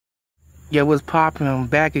Yeah, what's poppin'? I'm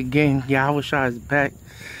back again. Yeah, I wish I was back.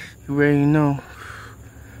 You already know.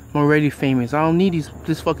 I'm already famous. I don't need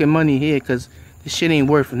this fucking money here, cause this shit ain't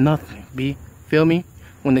worth nothing, B. Feel me?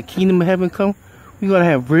 When the kingdom of heaven come, we gonna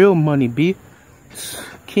have real money, B.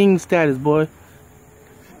 King status, boy.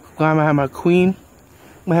 I'm gonna have my queen.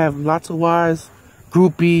 I'm gonna have lots of wives,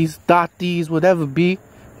 groupies, dotties, whatever, B.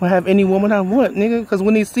 I'm gonna have any woman I want, nigga. Cause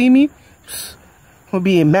when they see me, I'm gonna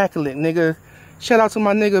be immaculate, nigga. Shout out to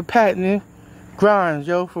my nigga Pat, man. Grimes,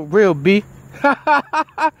 yo, for real, B.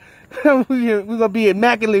 we gonna be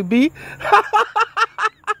immaculate, B.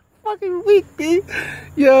 Fucking weak, B.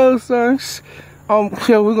 Yo, son.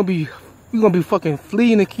 Yo, we're gonna be fucking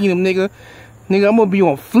fleeing the kingdom, nigga. Nigga, I'm gonna be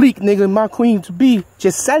on fleek, nigga. My queen to be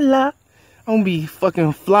Gisela. I'm gonna be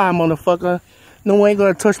fucking fly, motherfucker. No one ain't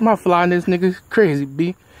gonna touch my flyness, nigga. Crazy,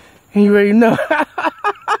 B. And you already know.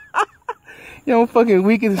 Yo, I'm fucking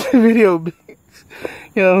weak in this video, B.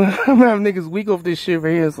 Yo, I'm having niggas weak off this shit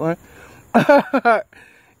right here, son.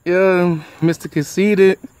 Yo, Mr.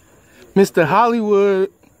 Conceited, Mr.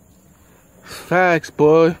 Hollywood. Facts,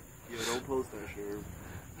 boy. Yo, don't post that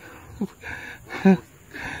shit.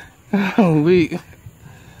 I'm weak.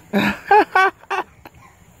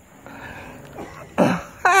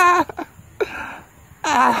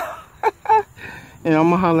 And I'm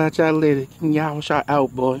gonna holler at y'all later. Y'all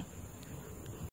out, boy.